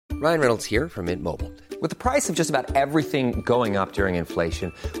Ryan Reynolds here from Mint Mobile. With the price of just about everything going up during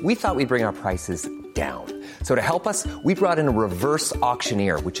inflation, we thought we'd bring our prices down. So to help us, we brought in a reverse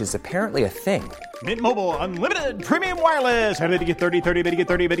auctioneer, which is apparently a thing. Mint Mobile Unlimited Premium Wireless. How to get 30, 30, bit to get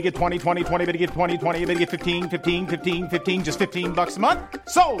 30, bit to get 20, 20, 20, bit to get 20, 20, bit to get 15, 15, 15, 15, just $15 a month?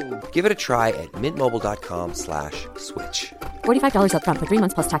 Sold! Give it a try at mintmobile.com/switch. $45 up front for 3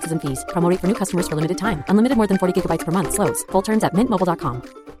 months plus taxes and fees. Promo rate for new customers for limited time. Unlimited more than 40 gigabytes per month. Slows full terms at mintmobile.com.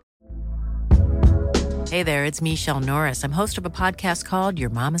 Hey there, it's Michelle Norris. I'm host of a podcast called Your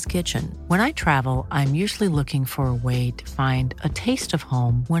Mama's Kitchen. When I travel, I'm usually looking for a way to find a taste of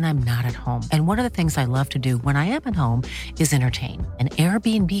home when I'm not at home. And one of the things I love to do when I am at home is entertain. And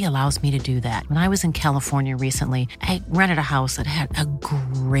Airbnb allows me to do that. When I was in California recently, I rented a house that had a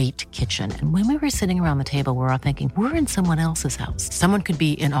great kitchen. And when we were sitting around the table, we're all thinking, we're in someone else's house. Someone could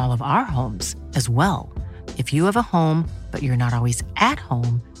be in all of our homes as well. If you have a home, but you're not always at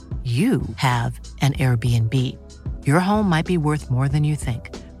home, you have an Airbnb. Your home might be worth more than you think.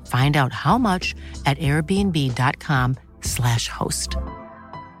 Find out how much at airbnb.com/host.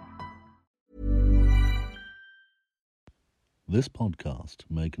 This podcast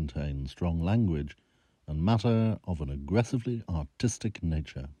may contain strong language and matter of an aggressively artistic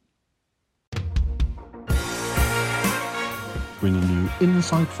nature. Bringing you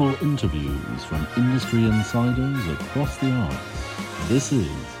insightful interviews from industry insiders across the arts. This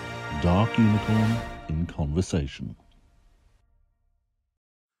is Dark Unicorn in Conversation.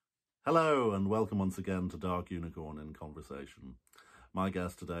 Hello and welcome once again to Dark Unicorn in Conversation. My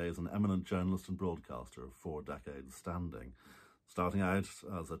guest today is an eminent journalist and broadcaster of 4 decades standing. Starting out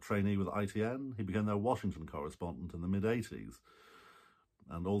as a trainee with ITN, he became their Washington correspondent in the mid-80s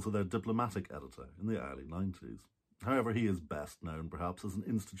and also their diplomatic editor in the early 90s. However, he is best known perhaps as an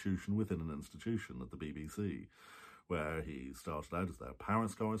institution within an institution at the BBC, where he started out as their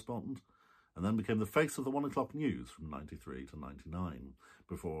Paris correspondent and then became the face of the 1 o'clock news from 93 to 99,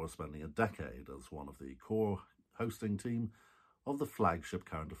 before spending a decade as one of the core hosting team of the flagship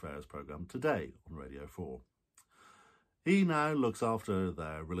current affairs programme Today on Radio 4. He now looks after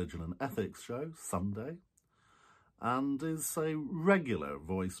their religion and ethics show, Sunday, and is a regular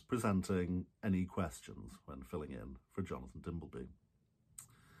voice presenting any questions when filling in for Jonathan Dimbleby.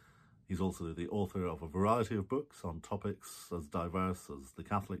 He's also the author of a variety of books on topics as diverse as the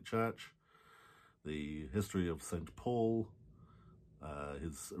Catholic Church, the history of St. Paul,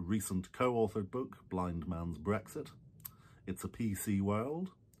 his recent co-authored book, Blind Man's Brexit, It's a PC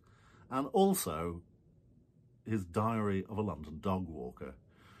World, and also his Diary of a London Dog Walker,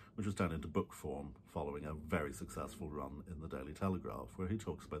 which was turned into book form following a very successful run in the Daily Telegraph, where he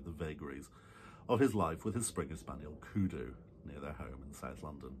talks about the vagaries of his life with his Springer Spaniel Kudu near their home in South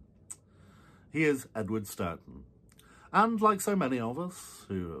London. He is Edward Stourton, and like so many of us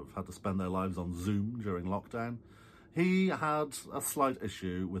who have had to spend their lives on Zoom during lockdown, he had a slight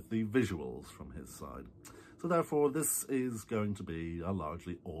issue with the visuals from his side. So therefore, this is going to be a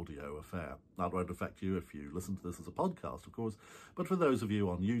largely audio affair. That won't affect you if you listen to this as a podcast, of course, but for those of you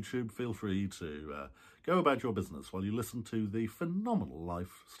on YouTube, feel free to go about your business while you listen to the phenomenal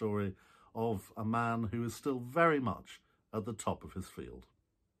life story of a man who is still very much at the top of his field.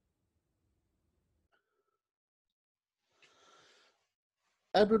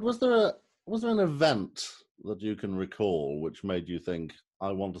 Edward, was there an event that you can recall which made you think,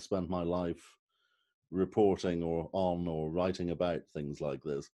 I want to spend my life reporting or on or writing about things like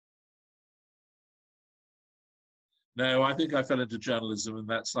this? No, I think I fell into journalism in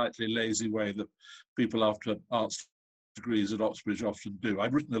that slightly lazy way that people after arts degrees at Oxbridge often do.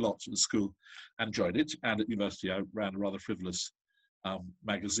 I'd written a lot at school and enjoyed it, and at university I ran a rather frivolous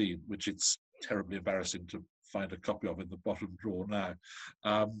magazine, which it's terribly embarrassing to find a copy of in the bottom drawer now,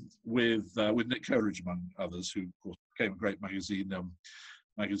 with Nick Coleridge among others, who of course became a great magazine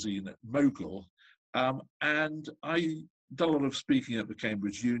mogul. And I did a lot of speaking at the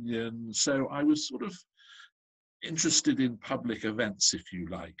Cambridge Union, so I was sort of interested in public events, if you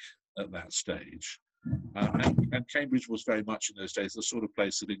like, at that stage. And Cambridge was very much in those days the sort of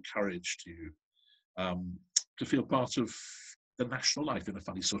place that encouraged you to feel part of the national life in a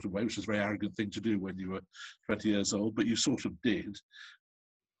funny sort of way, which is a very arrogant thing to do when you were 20 years old, but you sort of did.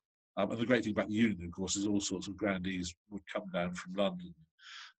 And the great thing about the Union, of course, is all sorts of grandees would come down from London.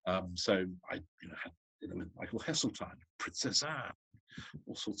 So I had dinner with Michael Heseltine, Princess Anne,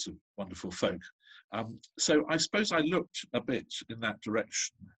 all sorts of wonderful folk. So I suppose I looked a bit in that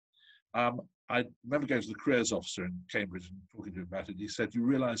direction. I remember going to the careers officer in Cambridge and talking to him about it. He said, you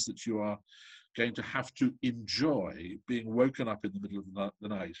realise that you are going to have to enjoy being woken up in the middle of the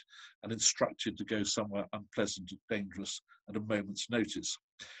night and instructed to go somewhere unpleasant and dangerous at a moment's notice.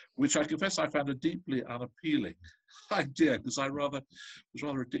 which I confess I found a deeply unappealing idea, because I was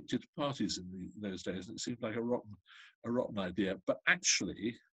rather addicted to parties in those days. It seemed like a rotten idea. But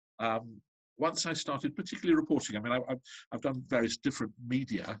actually, once I started particularly reporting, I mean, I've done various different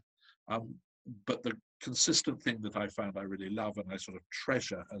media, but the consistent thing that I found I really love and I sort of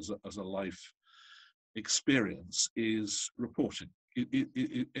treasure as a life experience is reporting.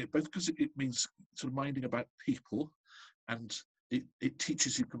 Both because it means sort of minding about people, and it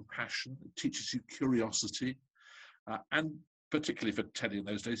teaches you compassion, it teaches you curiosity, and particularly for Teddy in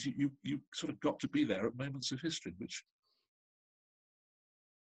those days, you sort of got to be there at moments of history, which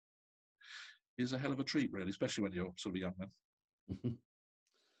is a hell of a treat, really, especially when you're sort of a young man.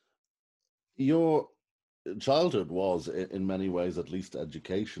 Your childhood was, in many ways, at least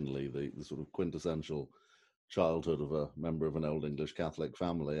educationally, the sort of quintessential childhood of a member of an old English Catholic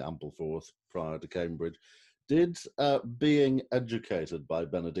family, Ampleforth, prior to Cambridge. Did being educated by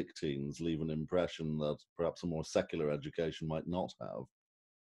Benedictines leave an impression that perhaps a more secular education might not have?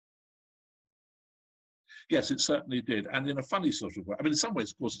 Yes, it certainly did, and in a funny sort of way. I mean, in some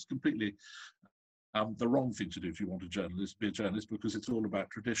ways, of course, it's completely the wrong thing to do if you want be a journalist, because it's all about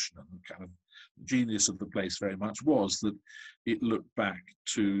tradition, and the kind of genius of the place very much was that it looked back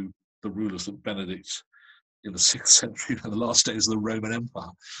to the rule of St. Benedict in the 6th century, and the last days of the Roman Empire,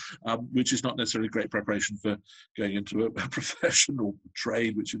 which is not necessarily great preparation for going into a professional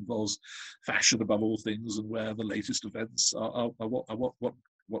trade, which involves fashion above all things, and where the latest events are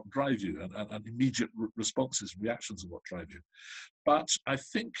what drive you, and immediate responses and reactions are what drive you. But I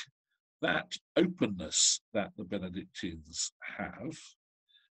think that openness that the Benedictines have,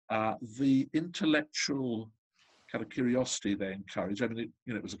 the intellectual kind of curiosity they encourage. I mean,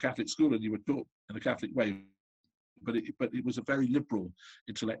 it was a Catholic school, and you were taught in a Catholic way, but it was a very liberal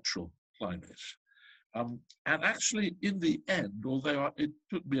intellectual climate. And actually, in the end, although it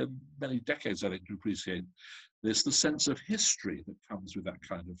took me many decades, I think, to appreciate this, the sense of history that comes with that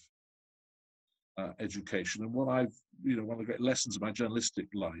kind of education. And one of the great lessons of my journalistic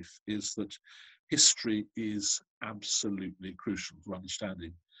life is that history is absolutely crucial to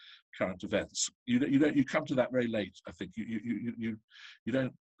understanding current events. You come to that very late. I think you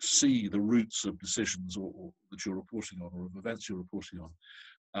don't see the roots of decisions or that you're reporting on, or of events you're reporting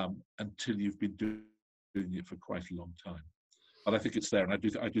on, until you've been doing it for quite a long time. But I think it's there, and I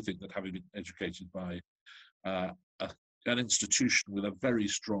do think that having been educated by an institution with a very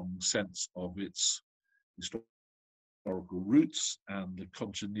strong sense of its historical roots and the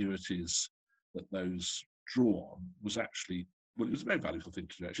continuities that those draw on was actually, well, it was a very valuable thing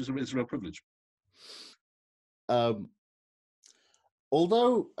to do. Actually, it's a real privilege.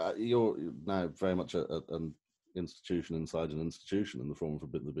 Although you're now very much an institution inside an institution in the form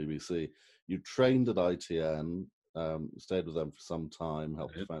of the BBC, you trained at ITN, stayed with them for some time,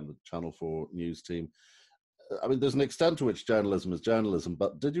 helped to found the Channel 4 news team. I mean, there's an extent to which journalism is journalism,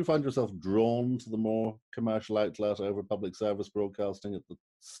 but did you find yourself drawn to the more commercial outlet over public service broadcasting at the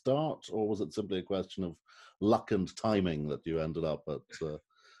start, or was it simply a question of luck and timing that you ended up at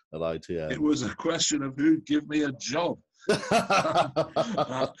ITN? It was a question of who'd give me a job.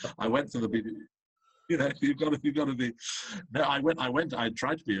 I went to the BBC. You've got to be. No, I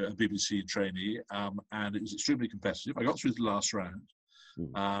tried to be a BBC trainee, and it was extremely competitive. I got through the last round,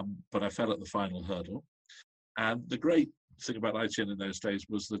 but I fell at the final hurdle. And the great thing about ITN in those days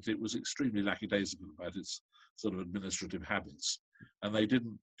was that it was extremely lackadaisical about its sort of administrative habits, and they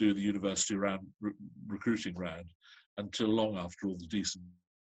didn't do the university recruiting round until long after all the decent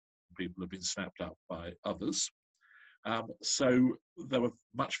people had been snapped up by others. So there were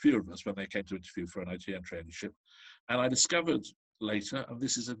much fewer of us when they came to interview for an ITN traineeship. And I discovered later, and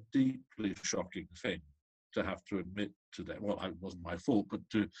this is a deeply shocking thing to have to admit today, well, it wasn't my fault, but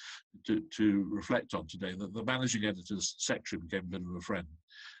to reflect on today, that the managing editor's secretary became a bit of a friend.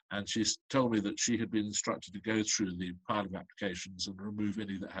 And she told me that she had been instructed to go through the pile of applications and remove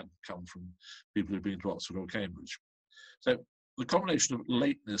any that hadn't come from people who'd been to Oxford or Cambridge. So the combination of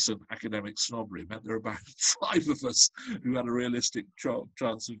lateness and academic snobbery meant there were about 5 of us who had a realistic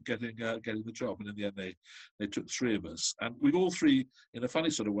chance of getting the job, and in the end they took 3 of us. And we've all 3, in a funny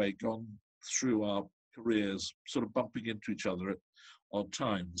sort of way, gone through our careers sort of bumping into each other at odd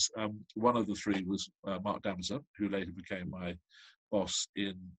times. One of the 3 was Mark Damaser, who later became my boss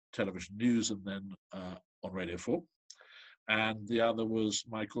in television news and then on Radio 4. And the other was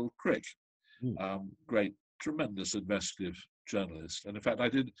Michael Crick, great, tremendous investigative journalist. And in fact,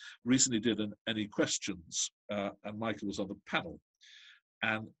 I recently did an Any Questions, and Michael was on the panel.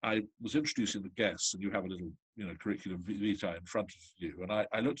 And I was introducing the guests, and you have a little, curriculum vitae in front of you. And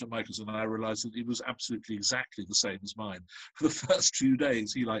I looked at Michael's and I realized that it was absolutely exactly the same as mine. For the first 2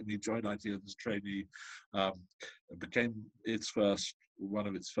 days, he, like me, joined ITN as a trainee, became one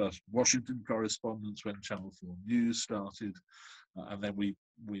of its first Washington correspondents when Channel 4 News started. And then we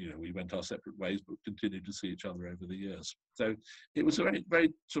went our separate ways, but continued to see each other over the years. So it was a very,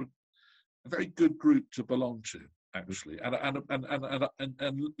 very a very good group to belong to, actually. And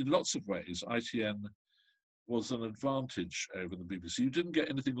in lots of ways, ITN was an advantage over the BBC. You didn't get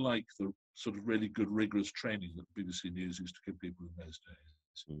anything like the sort of really good, rigorous training that BBC News used to give people in those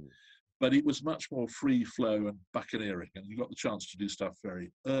days. But it was much more free flow and buccaneering, and you got the chance to do stuff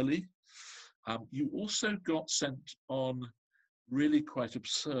very early. You also got sent on really quite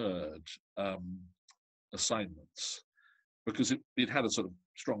absurd assignments, because it had a sort of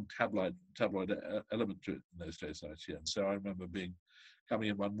strong tabloid element to it in those days, ITN. So I remember coming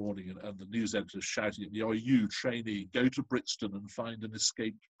in one morning and the news editor shouting at me, "Oh, you trainee, go to Brixton and find an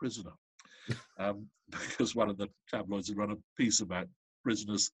escaped prisoner." Because one of the tabloids had run a piece about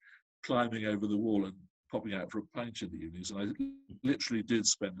prisoners climbing over the wall and popping out for a pint in the evenings. And I literally did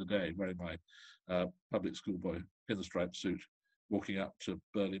spend the day wearing my public schoolboy pinstripe suit, walking up to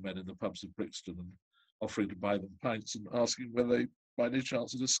burly men in the pubs of Brixton and offering to buy them pints and asking whether they, by any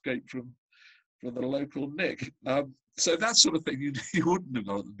chance, had escaped from the local Nick. So that sort of thing you wouldn't have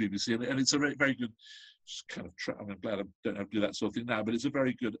done at the BBC, and it's a very, very good kind of. I'm glad I don't have to do that sort of thing now, but it's a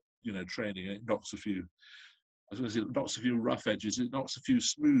very good, training. It knocks a few. I was going to say, it knocks a few rough edges. It knocks a few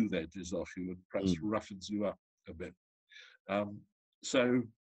smooth edges off you, and perhaps roughens you up a bit. So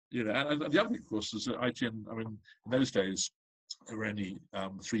and the other thing, of course, is that ITN. I mean, in those days, there were only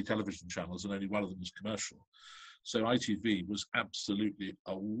 3 television channels, and only one of them was commercial. So ITV was absolutely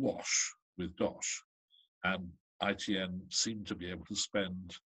awash with dosh, and ITN seemed to be able to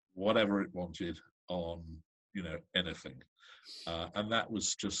spend whatever it wanted on, anything. And that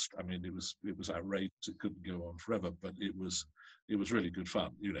was just, I mean, it was outrageous. It couldn't go on forever, but it was really good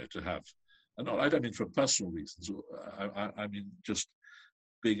fun, to have. And I don't mean for personal reasons. I mean just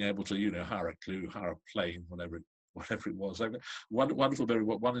being able to, hire a crew, hire a plane, whatever it was.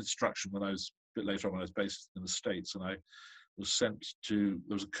 One instruction when I was a bit later on, when I was based in the States, and I was sent to,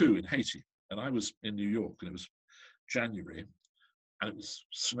 there was a coup in Haiti, and I was in New York, and it was January, and it was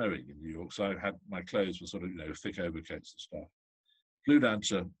snowing in New York, so my clothes were sort of, thick overcoats and stuff. Flew down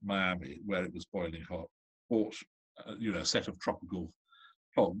to Miami, where it was boiling hot, bought, a set of tropical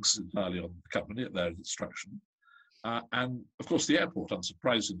togs entirely on the company at their instruction. And of course, the airport,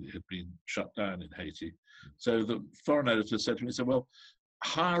 unsurprisingly, had been shut down in Haiti. So the foreign editor said to me, well,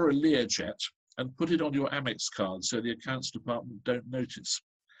 hire a Learjet and put it on your Amex card so the accounts department don't notice.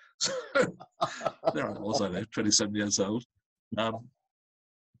 So there I was, 27 years old,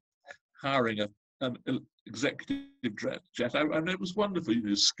 hiring an executive jet. I mean, it was wonderful,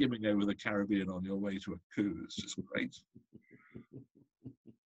 skimming over the Caribbean on your way to a coup. It's just great.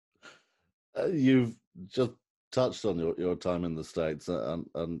 You've just touched on your time in the States,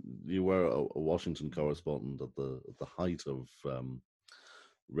 and you were a Washington correspondent at the height of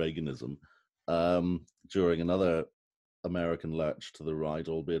Reaganism, during another American lurch to the right,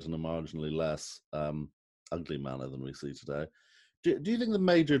 albeit in a marginally less ugly manner than we see today. Do you think the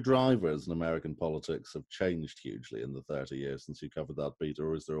major drivers in American politics have changed hugely in the 30 years since you covered that beat,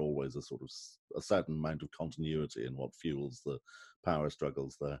 or is there always a sort of a certain amount of continuity in what fuels the power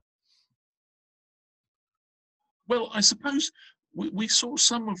struggles there? Well, I suppose we saw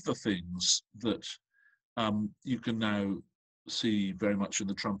some of the things that you can now see very much in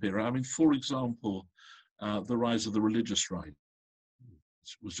the Trump era. I mean, for example, the rise of the religious right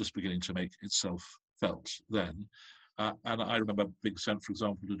was just beginning to make itself felt then. And I remember being sent, for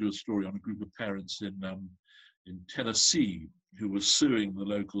example, to do a story on a group of parents in Tennessee who were suing the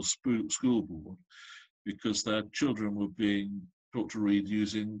local school board because their children were being taught to read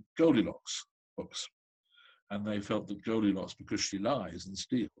using Goldilocks books. And they felt that Goldilocks, because she lies and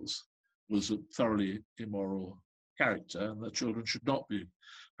steals, was a thoroughly immoral character, and that children should not be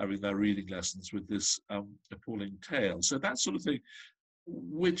having their reading lessons with this appalling tale. So that sort of thing,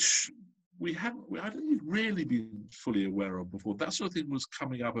 which I hadn't really been fully aware of before. That sort of thing was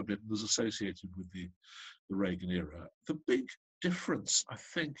coming up a bit and was associated with the Reagan era. The big difference, I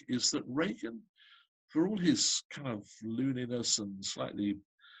think, is that Reagan, for all his kind of looniness and slightly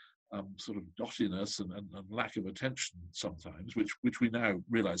sort of dottiness and lack of attention sometimes, which we now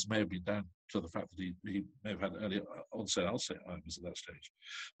realise may have been down to the fact that he may have had early onset Alzheimer's at that stage.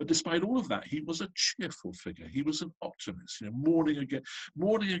 But despite all of that, he was a cheerful figure. He was an optimist. Morning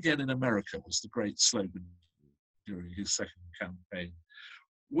again in America was the great slogan during his second campaign,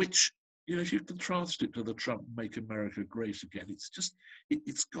 which, if you contrast it to the Trump "Make America Great Again,"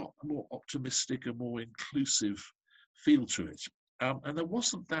 it's got a more optimistic, a more inclusive feel to it. And there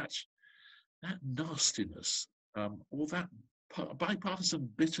wasn't that nastiness or that bipartisan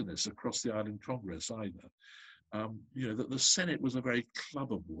bitterness across the island Congress either. That the Senate was a very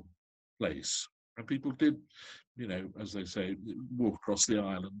clubbable place, and people did, as they say, walk across the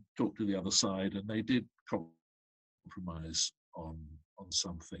aisle and talk to the other side, and they did compromise on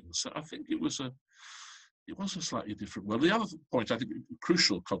some things. So I think it was a slightly different world. The other point, I think,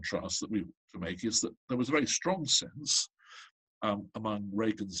 crucial contrast that we to make is that there was a very strong sense among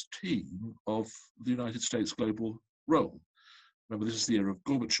Reagan's team of the United States global role. Remember, this is the era of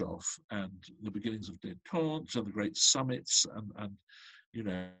Gorbachev and the beginnings of détente and the great summits and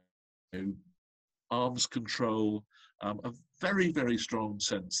arms control. A very, very strong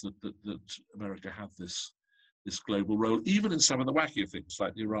sense that America had this global role, even in some of the wackier things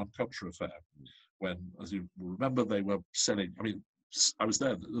like the Iran-Contra affair, when, as you remember, they were selling. I mean, I was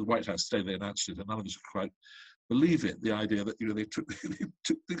there at the White House the day they announced it, and none of us could quite believe it. The idea that they took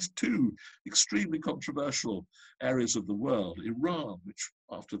these two extremely controversial areas of the world, Iran, which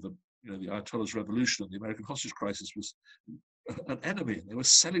after the Ayatollah's revolution and the American hostage crisis was an enemy, and they were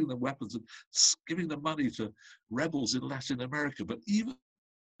selling them weapons and giving them money to rebels in Latin America. But even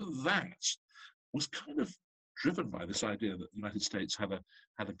that was kind of driven by this idea that the United States had a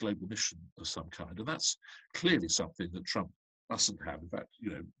global mission of some kind, and that's clearly something that Trump mustn't have. In fact,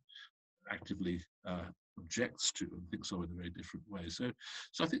 actively objects to and thinks of in a very different way. So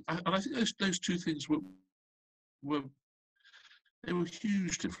I think those two things were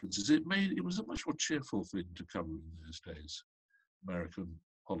huge differences. It was a much more cheerful thing to cover in those days, American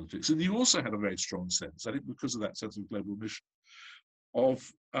politics. And you also had a very strong sense, I think, because of that sense of global mission, of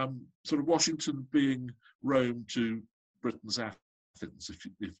sort of Washington being Rome to Britain's Athens,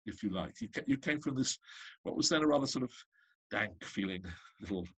 if you like. You came from this, what was then a rather sort of dank feeling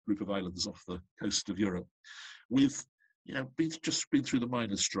little group of islands off the coast of Europe, with just been through the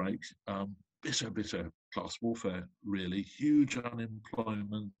miners' strike, bitter class warfare, really, huge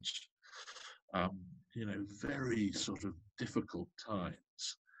unemployment, very sort of difficult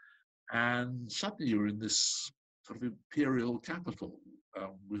times, and suddenly you're in this sort of imperial capital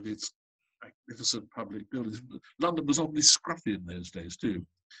with its magnificent public buildings. London was oddly scruffy in those days too.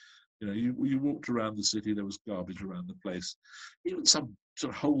 You walked around the city, there was garbage around the place. Even some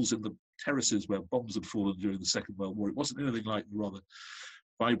sort of holes in the terraces where bombs had fallen during the Second World War. It wasn't anything like the rather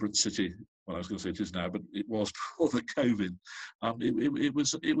vibrant city. Well, I was going to say it is now, but it was before the COVID.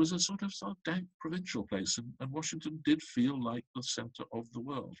 It was a sort of dank provincial place, and Washington did feel like the centre of the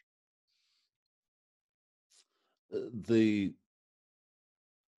world.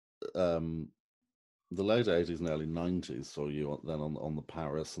 The late 80s and early 90s saw you then on the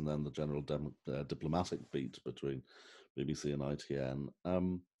Paris and then the general diplomatic beat between BBC and ITN.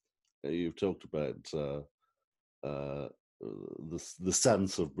 You've talked about the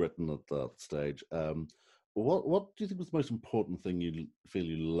sense of Britain at that stage. What do you think was the most important thing you feel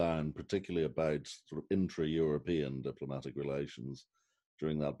you learned, particularly about sort of intra-European diplomatic relations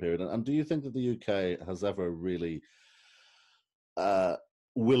during that period? And do you think that the UK has ever really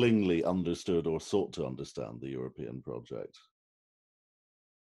willingly understood or sought to understand the European project?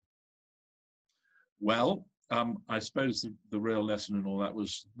 Well, I suppose the real lesson in all that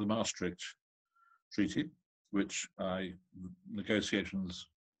was the Maastricht Treaty, which negotiations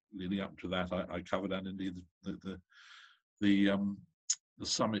leading up to that I covered, and indeed the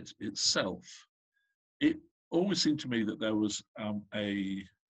summit itself. It always seemed to me that there was a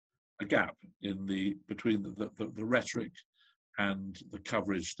gap between the rhetoric and the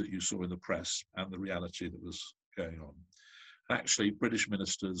coverage that you saw in the press and the reality that was going on. Actually, British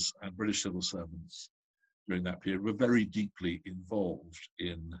ministers and British civil servants during that period were very deeply involved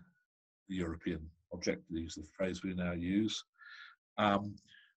in the European object, to use the phrase we now use, and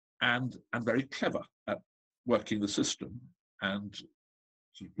very clever at working the system and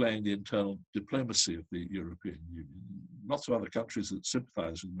sort of playing the internal diplomacy of the European Union. Lots of other countries that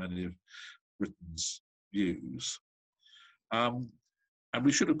sympathise with many of Britain's views. And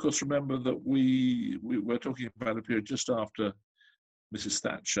we should, of course, remember that we were talking about a period just after Mrs.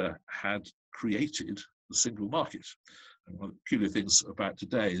 Thatcher had created the single market. And one of the peculiar things about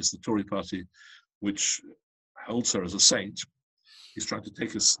today is the Tory party, which holds her as a saint, is trying to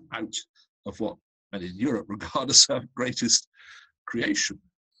take us out of what many in Europe regard as her greatest creation.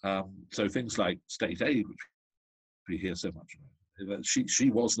 So things like state aid, which we hear so much about. She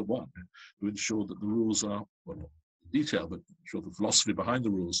was the one who ensured that the rules are, well, not detail, but sure the philosophy behind the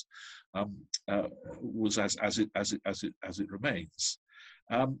rules was as it remains.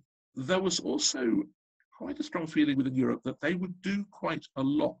 There was also quite a strong feeling within Europe that they would do quite a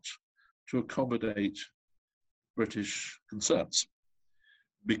lot to accommodate British concerns,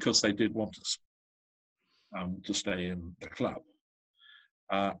 because they did want us to stay in the club.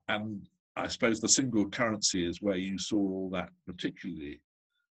 And I suppose the single currency is where you saw all that particularly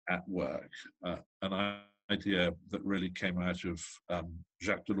at work. An idea that really came out of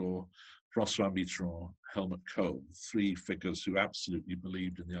Jacques Delors, François Mitterrand, Helmut Kohl, three figures who absolutely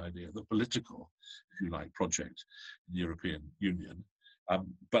believed in the idea, the political, if you like, project in the European Union.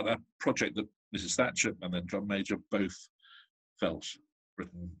 But a project that Mrs. Thatcher and then John Major both felt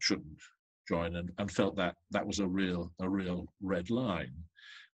Britain shouldn't join, and felt that that was a real red line.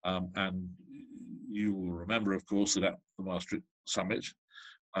 And you will remember, of course, that at the Maastricht summit,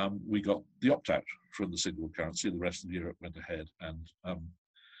 we got the opt-out from the single currency. The rest of Europe went ahead, and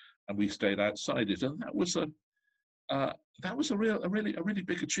we stayed outside it. And that was a really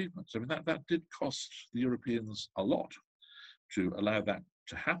big achievement. I mean, that did cost the Europeans a lot to allow that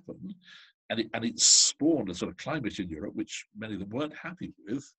to happen, and it spawned a sort of climate in Europe which many of them weren't happy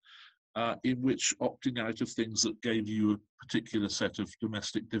with, in which opting out of things that gave you a particular set of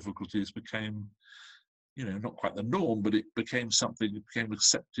domestic difficulties became, not quite the norm, but it became an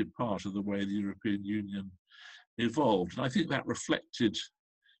accepted part of the way the European Union evolved. And I think that reflected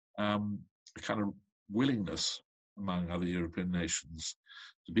a kind of willingness among other European nations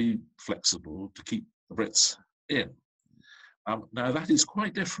to be flexible, to keep the Brits in. Now, that is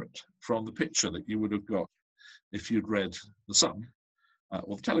quite different from the picture that you would have got if you'd read The Sun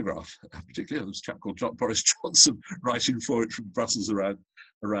or The Telegraph. Particularly, there was a chap called Boris Johnson writing for it from Brussels around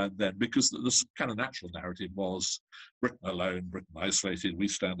then, because the kind of natural narrative was Britain alone, Britain isolated, we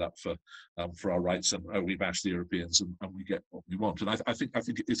stand up for our rights, and we bash the Europeans and we get what we want. And I think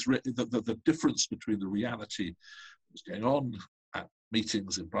it's the difference between the reality that was going on at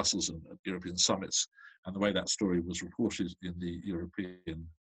meetings in Brussels and at European summits, and the way that story was reported in the European,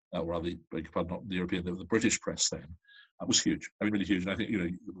 or rather, beg your pardon, not the European, the British press then, was huge. I mean, really huge. And I think,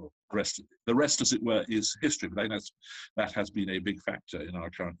 the rest, as it were, is history. But I think that has been a big factor in our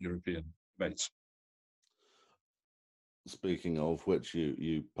current European debates. Speaking of which,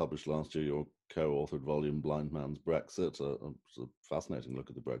 you published last year your co-authored volume, Blind Man's Brexit, a fascinating look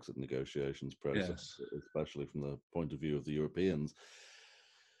at the Brexit negotiations process, yes, especially from the point of view of the Europeans.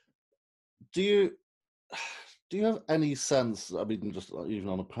 Do you have any sense, I mean, just even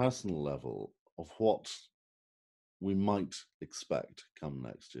on a personal level, of what we might expect come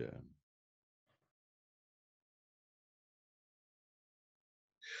next year?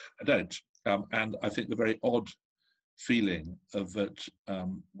 I don't. And I think the very odd feeling of that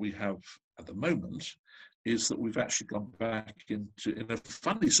we have at the moment is that we've actually gone back into, in a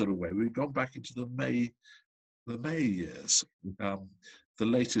funny sort of way, we've gone back into the May years. The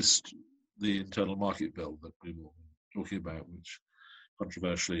latest, the internal market bill that we were talking about, which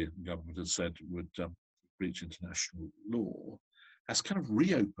controversially the government has said would breach international law, has kind of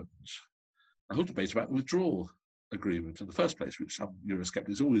reopened a whole debate about the withdrawal agreement in the first place, which some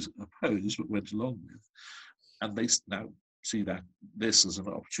Eurosceptics always opposed but went along with. And they now see that this as an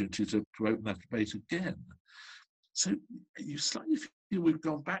opportunity to open that debate again. So you slightly feel we've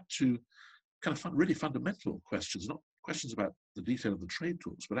gone back to kind of really fundamental questions, not questions about the detail of the trade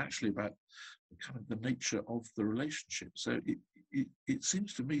talks, but actually about kind of the nature of the relationship. So it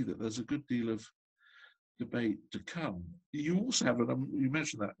seems to me that there's a good deal of debate to come. You also have, you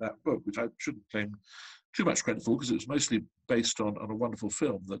mentioned that book, which I shouldn't claim too much credit for, because it was mostly based on a wonderful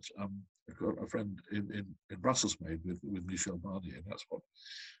film that a friend in Brussels made with Michel Barnier, and that's what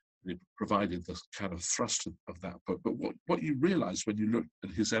provided the kind of thrust of that book. But what you realise when you look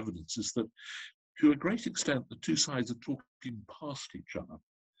at his evidence is that, to a great extent, the two sides are talking past each other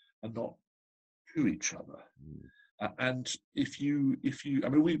and not to each other. And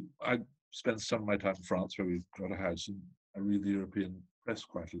I spend some of my time in France, where we've got a house, and I read the European press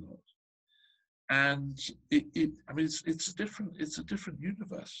quite a lot. And it's a different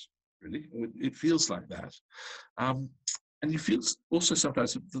universe, really. It feels like that. And you feel also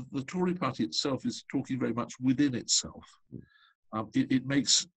sometimes that the Tory party itself is talking very much within itself. It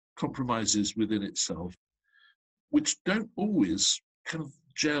makes compromises within itself, which don't always kind of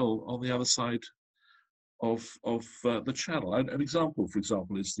gel on the other side of the channel. An example, for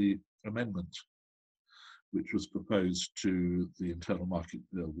example, is the amendment which was proposed to the internal market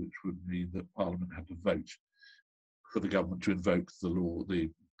bill, which would mean that Parliament had to vote for the government to invoke the law, the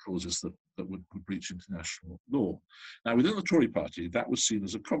clauses that would breach international law. Now, within the Tory party, that was seen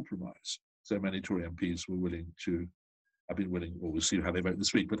as a compromise. So many Tory MPs were willing to have been willing, or we'll see how they vote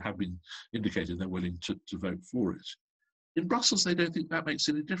this week, but have been indicated they're willing to vote for it. In Brussels, they don't think that makes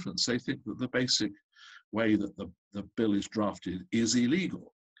any difference. They think that the basic way that the bill is drafted is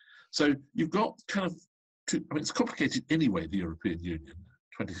illegal. So you've got kind of, it's complicated anyway, the European Union,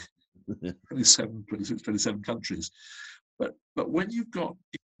 27 countries. But when you've got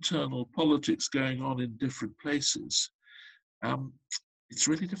internal politics going on in different places, it's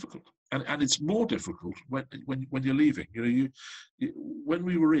really difficult. And it's more difficult when you're leaving. When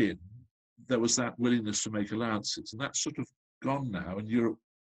we were in, there was that willingness to make allowances, and that's sort of gone now, and Europe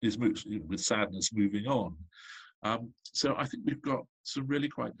is, with sadness, moving on. So I think we've got some really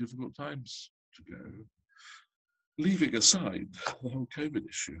quite difficult times to go. Leaving aside the whole COVID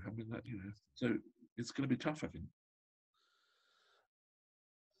issue, I mean, so it's going to be tough, I think.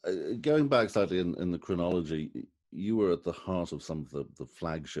 Going back slightly in the chronology, you were at the heart of some of the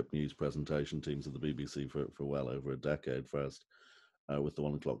flagship news presentation teams of the BBC for well over a decade, first with the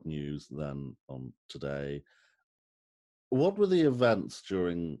 1 o'clock news, then on Today. What were the events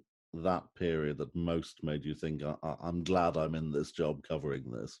during that period that most made you think, I'm glad I'm in this job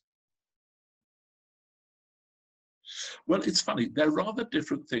covering this? Well, it's funny. They're rather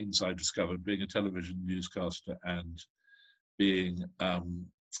different things, I discovered, being a television newscaster and being a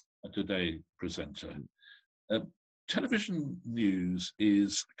Today presenter. Television news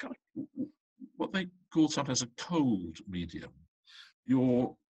is kind of what they call sometimes a cold medium.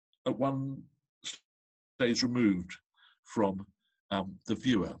 You're at one stage removed from the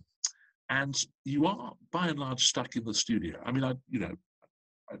viewer, and you are by and large stuck in the studio. I mean, I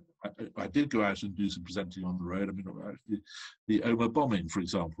did go out and do some presenting on the road. I mean, the Omagh bombing, for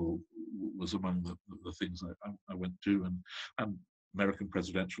example, was among the things I went to, and American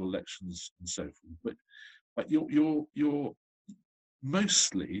presidential elections and so forth. But you're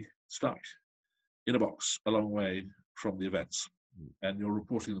mostly stuck in a box a long way from the events, and you're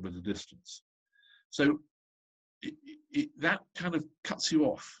reporting them at a distance. So that kind of cuts you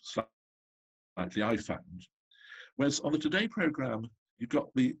off slightly, I found. Whereas on the Today programme, you've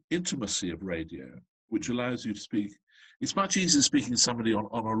got the intimacy of radio, which allows you to speak. It's much easier speaking to somebody on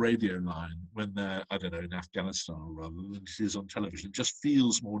a radio line when they're, I don't know, in Afghanistan rather than it is on television. It just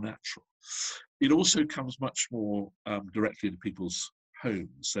feels more natural. It also comes much more directly into people's homes,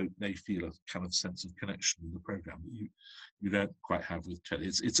 so they feel a kind of sense of connection with the programme that you don't quite have with telly.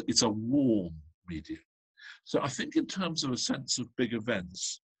 It's a warm medium. So I think in terms of a sense of big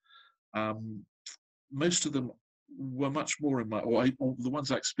events, most of them were much more in my, or the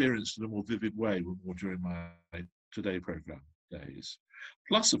ones I experienced in a more vivid way were more during my Today programme days.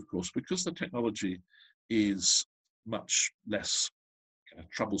 Plus, of course, because the technology is much less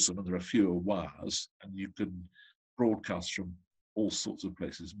troublesome and there are fewer wires, and you can broadcast from all sorts of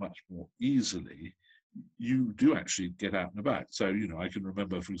places much more easily, you do actually get out and about. So, I can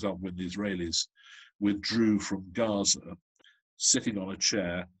remember, for example, when the Israelis withdrew from Gaza, sitting on a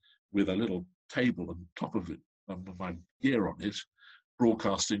chair with a little table on top of it, with my gear on it,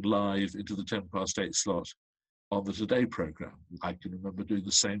 broadcasting live into the 8:10 slot on the Today programme. I can remember doing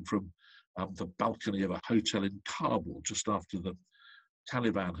the same from the balcony of a hotel in Kabul just after the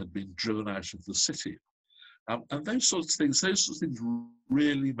Taliban had been driven out of the city. And those sorts of things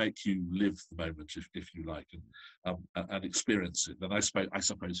really make you live the moment, if you like, and experience it. And I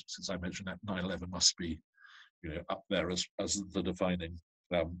suppose, since I mentioned that, 9/11 must be, up there as the defining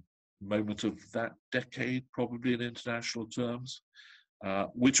moment of that decade, probably in international terms,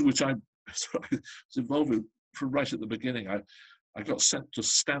 which I was involved with from right at the beginning. I got sent to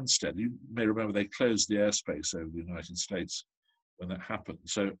Stansted. You may remember they closed the airspace over the United States when that happened.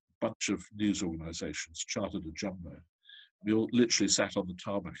 So a bunch of news organisations chartered a jumbo. We all literally sat on the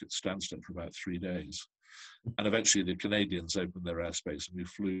tarmac at Stansted for about 3 days. And eventually the Canadians opened their airspace and we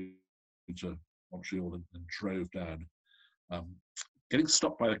flew to Montreal and drove down, getting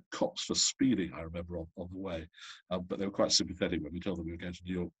stopped by the cops for speeding, I remember, on the way. But they were quite sympathetic when we told them we were going to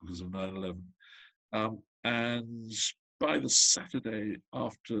New York because of 9/11. And by the Saturday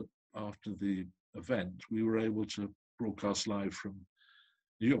after the event, we were able to broadcast live from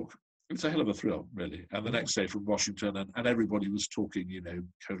New York. It's a hell of a thrill, really. And the next day from Washington, and everybody was talking,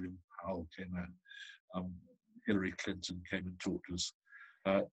 Colin Powell came out, Hillary Clinton came and talked to us.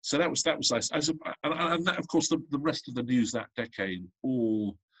 So that was nice. And that, of course, the rest of the news that decade,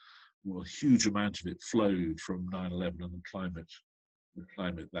 a huge amount of it flowed from 9/11 and the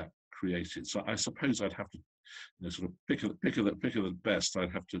climate that created. So I suppose I'd have to, sort of pick of the best.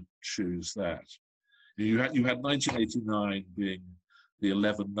 I'd have to choose that. You had 1989 being the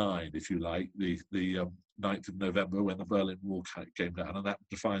 11/9, if you like, the 9th of November when the Berlin Wall came down, and that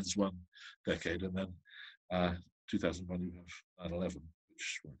defines one decade. And then 2001 you have 9/11,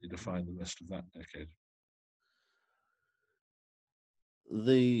 which really defined the rest of that decade.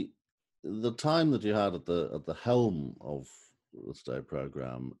 The time that you had at the helm of the Stay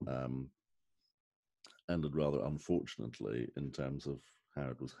programme ended rather unfortunately in terms of how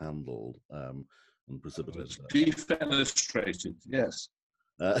it was handled and precipitated. Defenestrated, yes.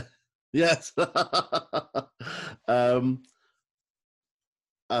 Yes. And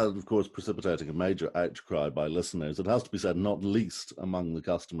of course, precipitating a major outcry by listeners. It has to be said, not least among the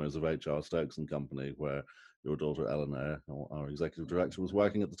customers of H.R. Stokes and Company, where your daughter Eleanor, our executive director, was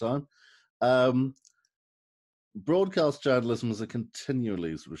working at the time. Broadcast journalism is a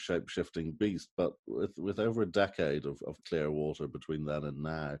continually sort of shape-shifting beast, but with over a decade of clear water between then and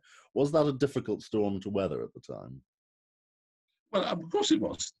now, was that a difficult storm to weather at the time? Well, of course it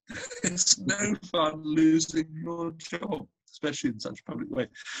was. It's no fun losing your job, especially in such a public way.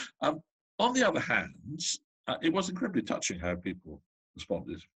 On the other hand, it was incredibly touching how people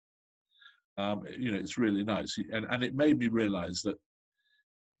responded. It's really nice. And it made me realise that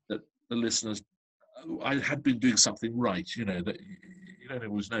the listeners, I had been doing something right, that you don't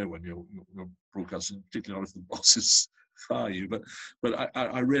always know when you're broadcasting, particularly not if the bosses fire you. But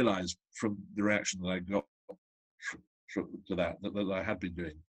I realised from the reaction that I got to that I had been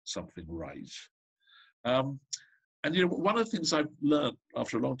doing something right. And one of the things I've learned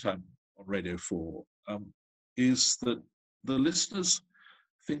after a long time on Radio 4 is that the listeners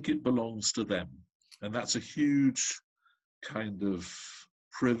think it belongs to them, and that's a huge kind of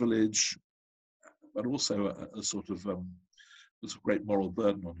privilege, but also a sort of there's a great moral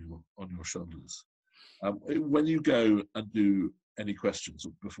burden on your shoulders. When you go and do any questions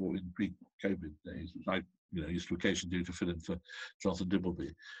before in pre-COVID days, which I used to occasionally do to fill in for Jonathan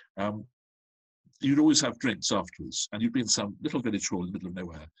Dimbleby, you'd always have drinks afterwards, and you'd be in some little village hall in the middle of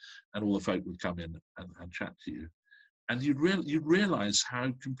nowhere, and all the folk would come in and chat to you, and you'd realise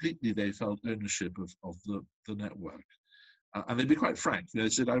how completely they felt ownership of the network, and they'd be quite frank. They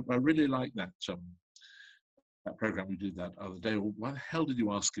said, "I really like that programme we did that other day. Well, why the hell did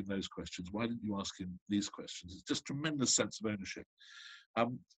you ask him those questions? Why didn't you ask him these questions?" It's just tremendous sense of ownership,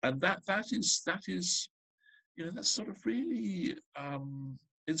 and that is that's sort of really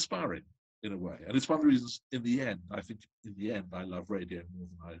inspiring in a way. And it's one of the reasons, in the end, I love radio more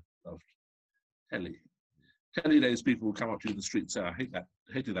than I loved telly. Telly days, people will come up to you in the street and say, "I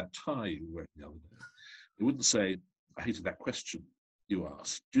hated that tie you were wearing the other day." They wouldn't say, "I hated that question you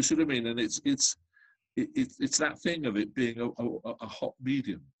asked." Do you see what I mean? And it's that thing of it being a hot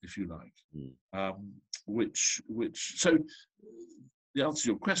medium, if you like, which so the answer to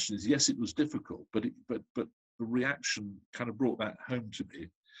your question is yes, it was difficult, but the reaction kind of brought that home to me,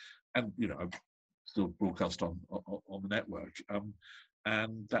 and I've still broadcast on the network,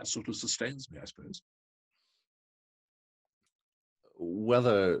 and that sort of sustains me, I suppose.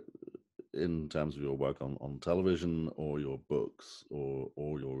 Whether in terms of your work on television or your books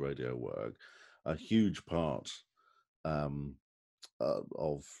or your radio work, a huge part a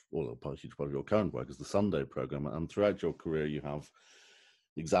huge part of your current work is the Sunday programme, and throughout your career you have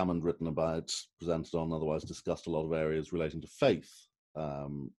examined, written about, presented on, otherwise discussed a lot of areas relating to faith.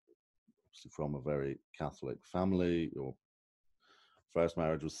 From a very Catholic family, your first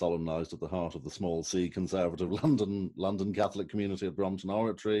marriage was solemnised at the heart of the small C conservative London Catholic community at Brompton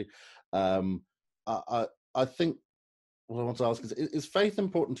Oratory. I think what I want to ask is faith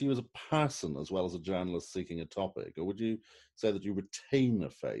important to you as a person as well as a journalist seeking a topic, or would you say that you retain a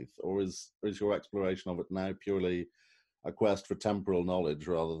faith, or is your exploration of it now purely a quest for temporal knowledge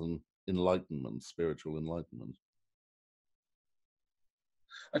rather than enlightenment, spiritual enlightenment?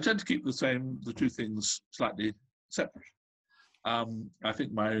 I tend to keep the two things slightly separate. I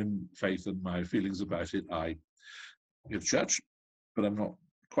think my own faith and my feelings about it, I give church, but I'm not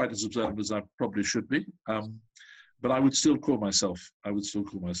quite as observant as I probably should be. But I would still call myself a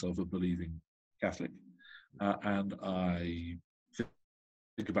believing Catholic, and I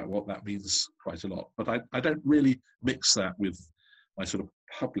think about what that means quite a lot. But I don't really mix that with my sort of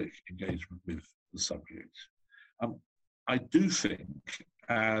public engagement with the subject. I do think,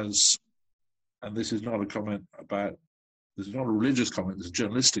 and this is not a religious comment, this is a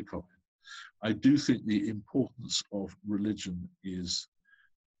journalistic comment, I do think the importance of religion is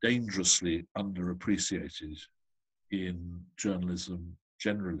dangerously underappreciated in journalism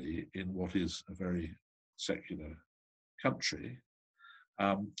generally, in what is a very secular country.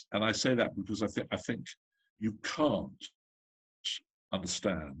 And I say that because I think you can't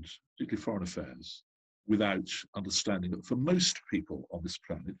understand, particularly foreign affairs, without understanding that for most people on this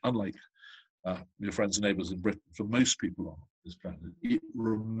planet, unlike your friends and neighbours in Britain, for most people on this planet, it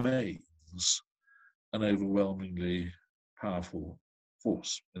remains an overwhelmingly powerful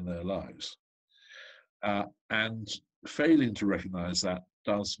force in their lives. And failing to recognize that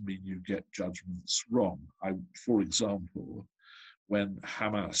does mean you get judgments wrong. For example, when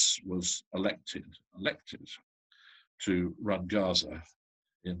Hamas was elected to run Gaza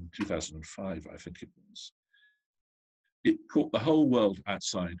in 2005, I think it was, it caught the whole world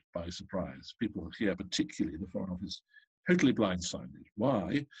outside by surprise. People here, particularly the Foreign Office, totally blindsided.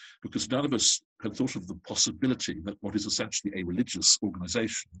 Why? Because none of us had thought of the possibility that what is essentially a religious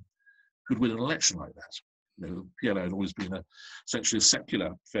organization could win an election like that. You know, PLO had always been essentially a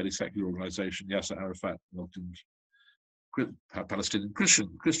secular, fairly secular organization. Yasser Arafat welcomed Palestinian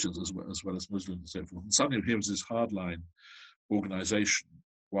Christians as well as Muslims and so forth. And suddenly here was this hardline organization,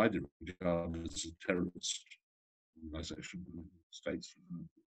 widely regarded as a terrorist organization, states,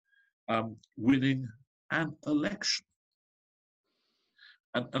 winning an election.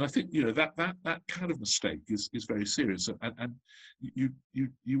 And I think, you know, that kind of mistake is very serious, and you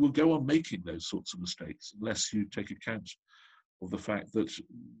will go on making those sorts of mistakes unless you take account of the fact that,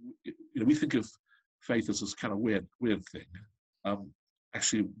 you know, we think of faith as this kind of weird thing.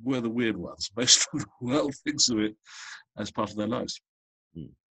 Actually, we're the weird ones. Most of the world thinks of it as part of their lives.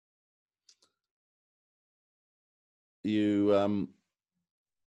 You are,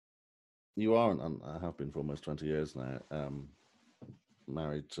 and I have been for almost 20 years now,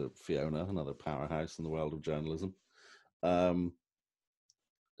 married to Fiona, another powerhouse in the world of journalism.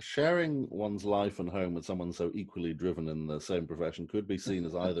 Sharing one's life and home with someone so equally driven in the same profession could be seen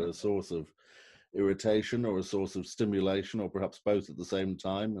as either a source of irritation or a source of stimulation, or perhaps both at the same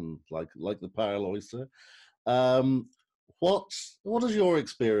time, and like the pearl oyster. What has your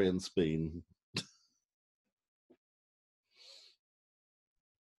experience been?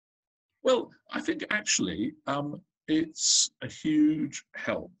 Well, I think actually it's a huge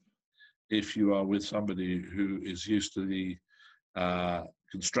help if you are with somebody who is used to the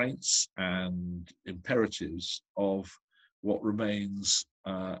constraints and imperatives of what remains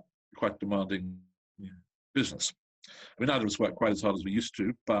quite demanding business. I mean, neither of us work quite as hard as we used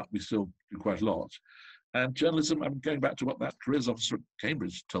to, but we still do quite a lot. And journalism, I'm going back to what that careers officer at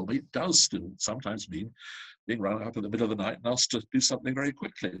Cambridge told me, it does still sometimes mean being run up in the middle of the night and asked to do something very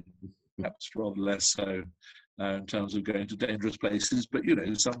quickly. Perhaps rather less so in terms of going to dangerous places. But, you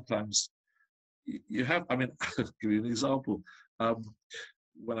know, sometimes you have, I mean, I'll give you an example.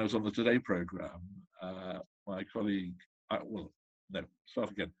 When I was on the Today programme, my colleague,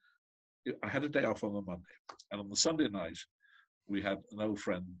 start again. I had a day off on the Monday, and on the Sunday night, we had an old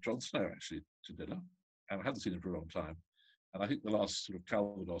friend, Jon Snow, actually, to dinner, and I hadn't seen him for a long time. And I think the last sort of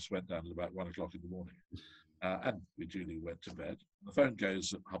Calvados went down at about 1 o'clock in the morning. And we duly went to bed. The phone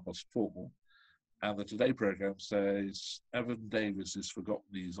goes at 4:30, and the Today programme says, Evan Davis has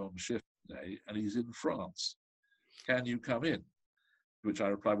forgotten he's on shift today, and he's in France. Can you come in? To which I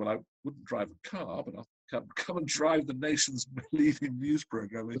replied, well, I wouldn't drive a car, but I'll come and drive the nation's leading news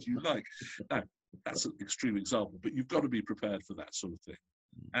programme if you like. Now, that's an extreme example, but you've got to be prepared for that sort of thing.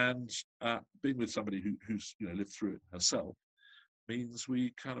 And being with somebody who's lived through it herself means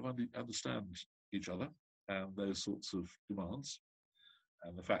we kind of understand each other and those sorts of demands.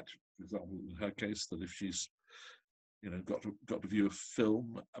 And the fact, for example, in her case, that if she's got to view a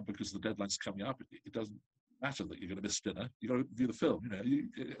film because the deadline's coming up, it doesn't matter that you're going to miss dinner. You've got to view the film.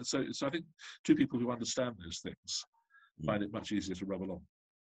 So I think two people who understand those things find it much easier to rub along.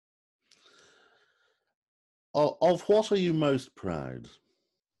 Of what are you most proud?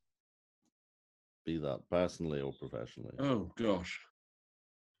 Be that personally or professionally? Oh gosh,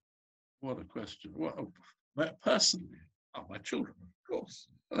 what a question! Personally, my children, of course,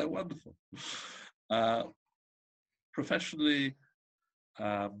 they're wonderful. Professionally,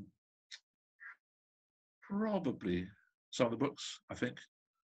 probably some of the books I think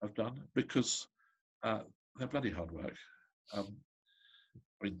I've done, because they're bloody hard work. I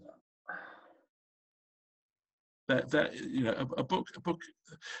mean, a book.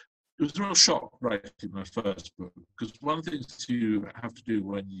 It was a real shock writing my first book, because one of the things you have to do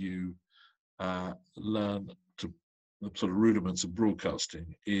when you learn the sort of rudiments of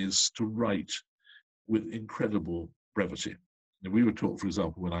broadcasting is to write with incredible brevity. We were taught, for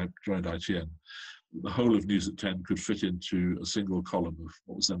example, when I joined ITN, the whole of News at 10 could fit into a single column of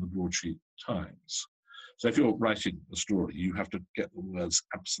what was then the Broadsheet Times. So if you're writing a story, you have to get the words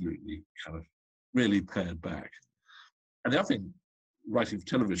absolutely kind of really pared back. And the other thing, writing for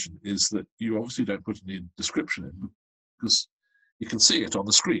television, is that you obviously don't put any description in because you can see it on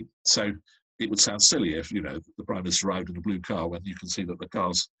the screen. So it would sound silly if, the Prime Minister arrived in a blue car when you can see that the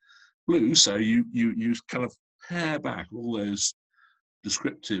car's blue. So you kind of pare back all those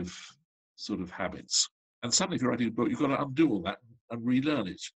descriptive sort of habits. And suddenly, if you're writing a book, you've got to undo all that and relearn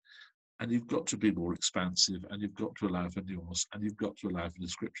it. And you've got to be more expansive, and you've got to allow for nuance, and you've got to allow for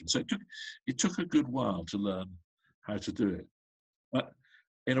description. So it took a good while to learn how to do it. But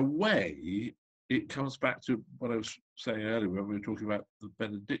in a way, it comes back to what I was saying earlier when we were talking about the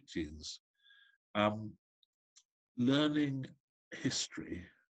Benedictines. Learning history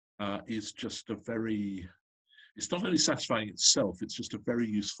is just it's not only satisfying itself, it's just a very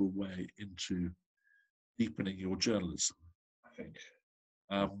useful way into deepening your journalism, I think.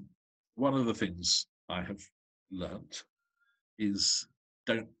 One of the things I have learnt is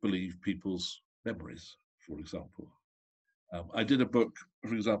don't believe people's memories, for example. I did a book,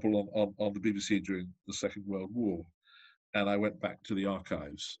 for example, on the BBC during the Second World War, and I went back to the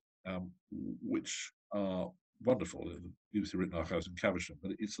archives, which are wonderful, the BBC Written Archives in Caversham,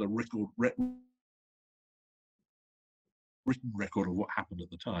 but it's the written record of what happened at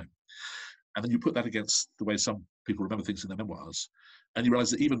the time. And then you put that against the way some people remember things in their memoirs, and you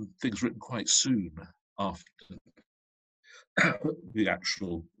realise that even things written quite soon after the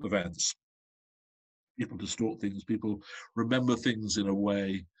actual events, people distort things, people remember things in a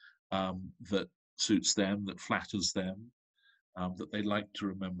way that suits them, that flatters them, that they like to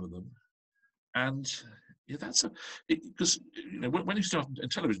remember them. And yeah, that's because when you start in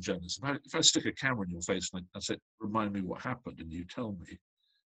television journalism, if I stick a camera in your face and I say, remind me what happened, and you tell me,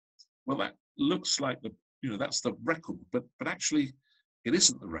 well, that looks like that's the record, but actually it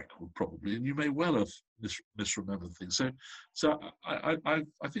isn't the record probably, and you may well have misremembered things. So I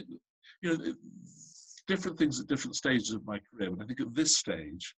think different things at different stages of my career, but I think at this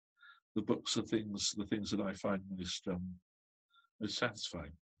stage, the books are the things that I find most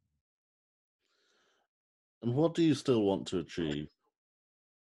satisfying. And what do you still want to achieve?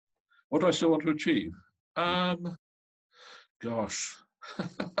 What do I still want to achieve? Gosh,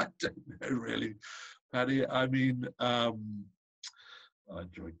 I don't know really, Paddy. I mean, I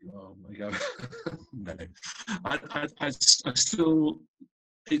enjoy. Oh my God, no. I still.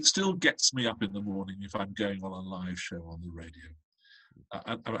 It still gets me up in the morning if I'm going on a live show on the radio.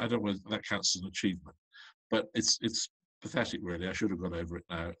 I don't know if that counts as an achievement, but it's pathetic, really. I should have got over it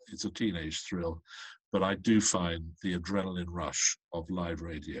now. It's a teenage thrill, but I do find the adrenaline rush of live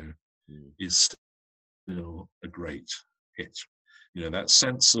radio is still a great hit. That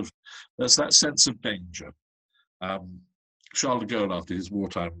sense of danger. Charles de Gaulle, after his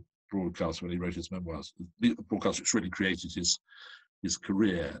wartime broadcast, when he wrote his memoirs, the broadcast which really created his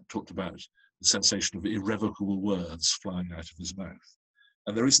career, talked about the sensation of irrevocable words flying out of his mouth.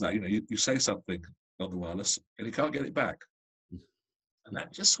 And there is that, you say something on the wireless and you can't get it back. And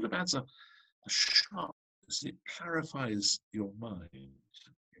that just sort of adds a sharpness. It clarifies your mind in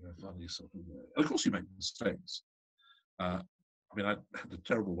a funny sort of way. And of course, you make mistakes. I had a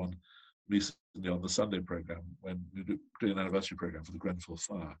terrible one recently on the Sunday programme when we were doing an anniversary programme for the Grenfell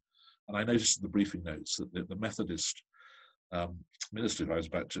fire. And I noticed in the briefing notes that the Methodist minister who I was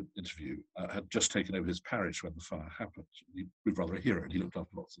about to interview had just taken over his parish when the fire happened. He was rather a hero, and he looked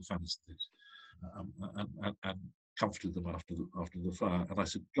after lots of families and things, and comforted them after the fire. And I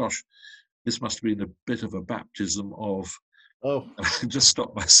said, "Gosh, this must have been a bit of a baptism of." Oh, and I just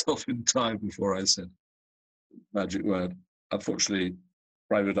stopped myself in time before I said magic word. Unfortunately,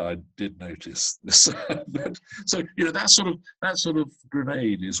 Private Eye did notice this. So that sort of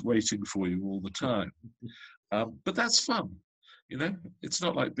grenade is waiting for you all the time. But that's fun, It's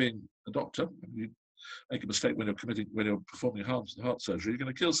not like being a doctor. You make a mistake when you're performing heart surgery, you're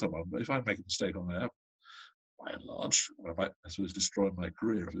going to kill someone. But if I make a mistake on there, by and large, I might, I suppose, destroy my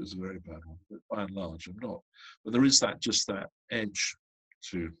career if it was a very bad one. But by and large, I'm not. But there is that edge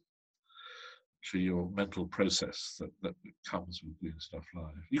to your mental process that comes with doing stuff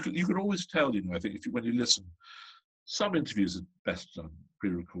live. You can always tell, I think when you listen. Some interviews are best done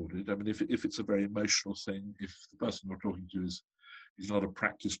pre-recorded. I mean, if it's a very emotional thing, if the person you're talking to is not a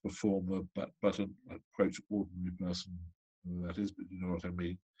practiced performer, but a quote ordinary person, that is, but you know what I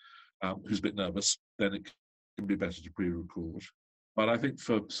mean, who's a bit nervous, then it can be better to pre-record. But I think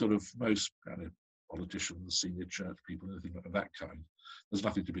for sort of most politicians, senior church people, anything of that kind, there's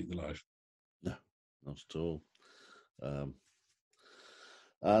nothing to beat the live. No, not at all.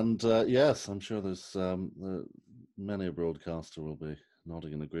 Yes, I'm sure there's many a broadcaster will be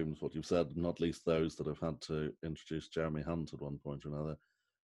nodding in agreement with what you've said, not least those that have had to introduce Jeremy Hunt at one point or another.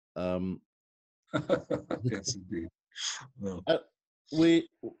 Yes, indeed. Well.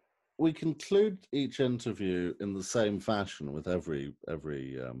 We conclude each interview in the same fashion with every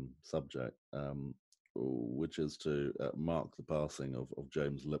subject, which is to mark the passing of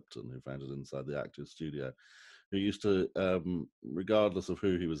James Lipton, who founded Inside the Actors Studio. who used to, regardless of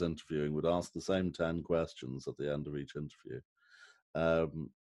who he was interviewing, would ask the same 10 questions at the end of each interview.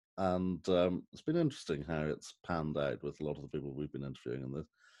 It's been interesting how it's panned out with a lot of the people we've been interviewing in this.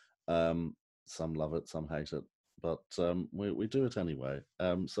 Some love it, some hate it, but we do it anyway.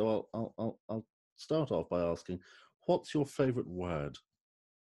 So I'll start off by asking, what's your favourite word?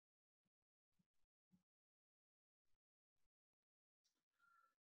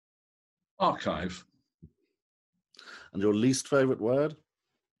 Archive. And your least favourite word?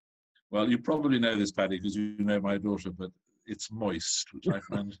 Well, you probably know this, Paddy, because you know my daughter, but it's moist, which I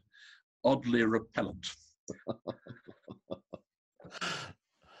find oddly repellent.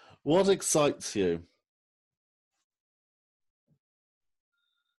 What excites you?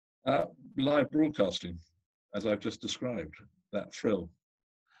 Live broadcasting, as I've just described, that thrill.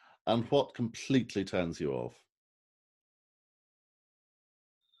 And what completely turns you off?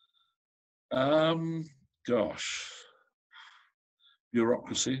 Gosh.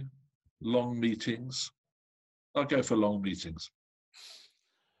 Bureaucracy, long meetings. I'll go for long meetings.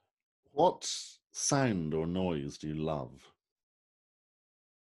 What sound or noise do you love?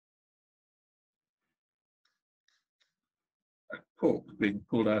 A cork being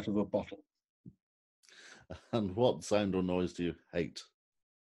pulled out of a bottle. And what sound or noise do you hate?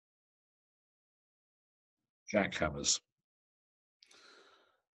 Jackhammers.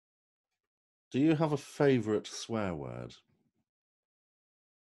 Do you have a favourite swear word?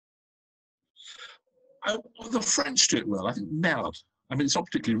 The French do it well. I think merde. I mean, it's not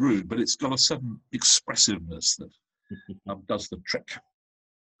particularly rude, but it's got a certain expressiveness that does the trick.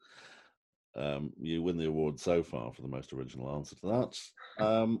 You win the award so far for the most original answer to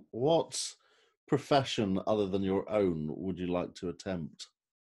that. What profession other than your own would you like to attempt?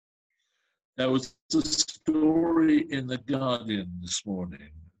 There was a story in The Guardian this morning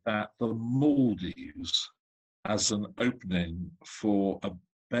that the Maldives has an opening for a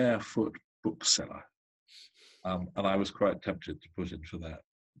barefoot bookseller. And I was quite tempted to put in for that.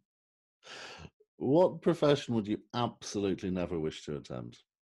 What profession would you absolutely never wish to attempt?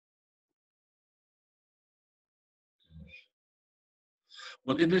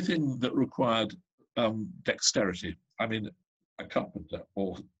 Well, anything that required dexterity. I mean, a carpenter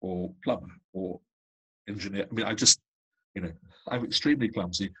or plumber or engineer. I mean, I'm extremely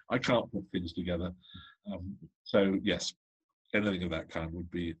clumsy. I can't put things together. So yes, anything of that kind would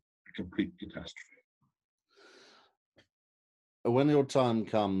be a complete catastrophe. When your time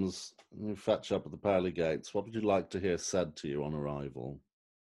comes, you fetch up at the pearly gates, what would you like to hear said to you on arrival?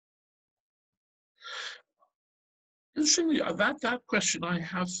 Interestingly, that question I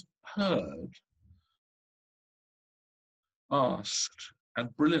have heard asked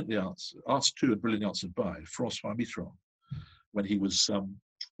and brilliantly answered by Francois Mitterrand when he was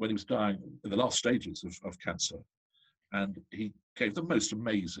dying in the last stages of cancer, and he gave the most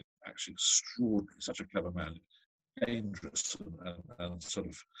amazing, actually extraordinary, such a clever man, dangerous and sort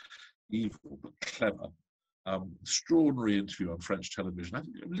of evil but clever, extraordinary interview on French television. I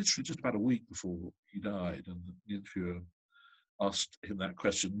think literally just about a week before he died, and the interviewer asked him that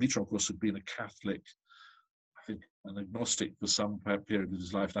question. Mitterrand, of course, had been a Catholic, I think an agnostic for some period of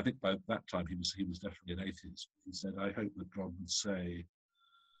his life. And I think by that time he was definitely an atheist. He said, "I hope that God would say,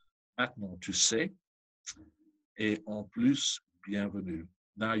 'Maintenant tu sais, et en plus, bienvenue.'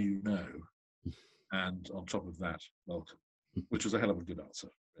 Now you know. And on top of that, welcome," which was a hell of a good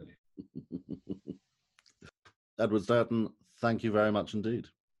answer, really. Edward Staton, thank you very much indeed.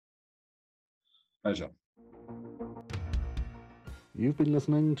 Pleasure. You've been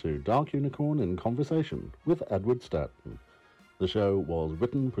listening to Dark Unicorn in Conversation with Edward Staton. The show was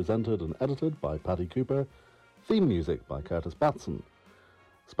written, presented and edited by Paddy Cooper. Theme music by Curtis Batson.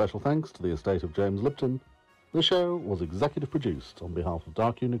 Special thanks to the estate of James Lipton. The show was executive produced on behalf of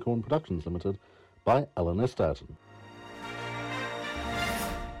Dark Unicorn Productions Limited by Eleanor Staton.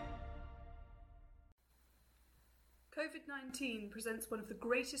 COVID-19 presents one of the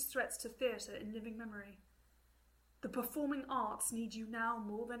greatest threats to theatre in living memory. The performing arts need you now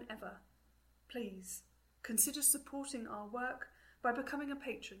more than ever. Please, consider supporting our work by becoming a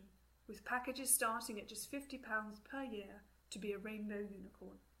patron, with packages starting at just £50 per year to be a rainbow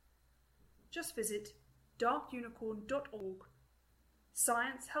unicorn. Just visit darkunicorn.org.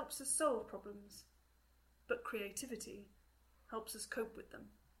 Science helps us solve problems, but creativity helps us cope with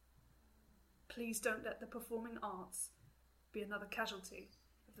them. Please don't let the performing arts be another casualty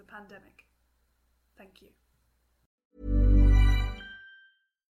of the pandemic. Thank you.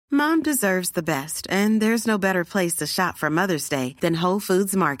 Mom deserves the best, and there's no better place to shop for Mother's Day than Whole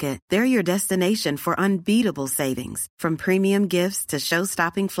Foods Market. They're your destination for unbeatable savings, from premium gifts to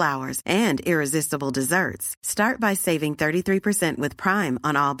show-stopping flowers and irresistible desserts. Start by saving 33% with Prime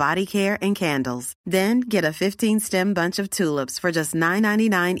on all body care and candles. Then get a 15-stem bunch of tulips for just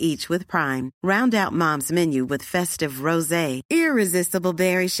 $9.99 each with Prime. Round out Mom's menu with festive rosé, irresistible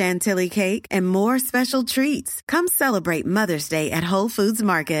berry chantilly cake, and more special treats. Come celebrate Mother's Day at Whole Foods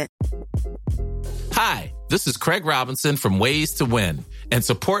Market. Hi, this is Craig Robinson from Ways to Win, and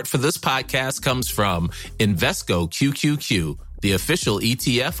support for this podcast comes from Invesco QQQ, the official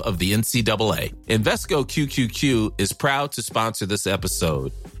ETF of the NCAA. Invesco QQQ is proud to sponsor this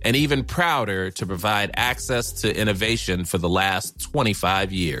episode, and even prouder to provide access to innovation for the last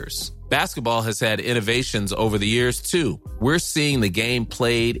 25 years. Basketball has had innovations over the years, too. We're seeing the game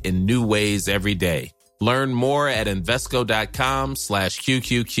played in new ways every day. Learn more at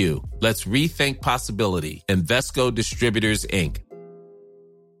Invesco.com/QQQ. Let's rethink possibility. Invesco Distributors, Inc.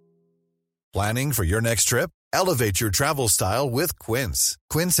 Planning for your next trip? Elevate your travel style with Quince.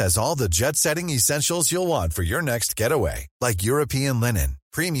 Quince has all the jet-setting essentials you'll want for your next getaway, like European linen,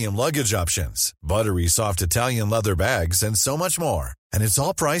 premium luggage options, buttery soft Italian leather bags, and so much more. And it's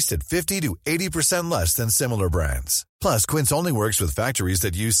all priced at 50 to 80% less than similar brands. Plus, Quince only works with factories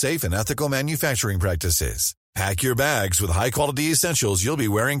that use safe and ethical manufacturing practices. Pack your bags with high-quality essentials you'll be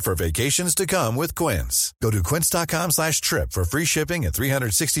wearing for vacations to come with Quince. Go to quince.com/trip for free shipping and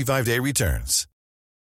 365-day returns.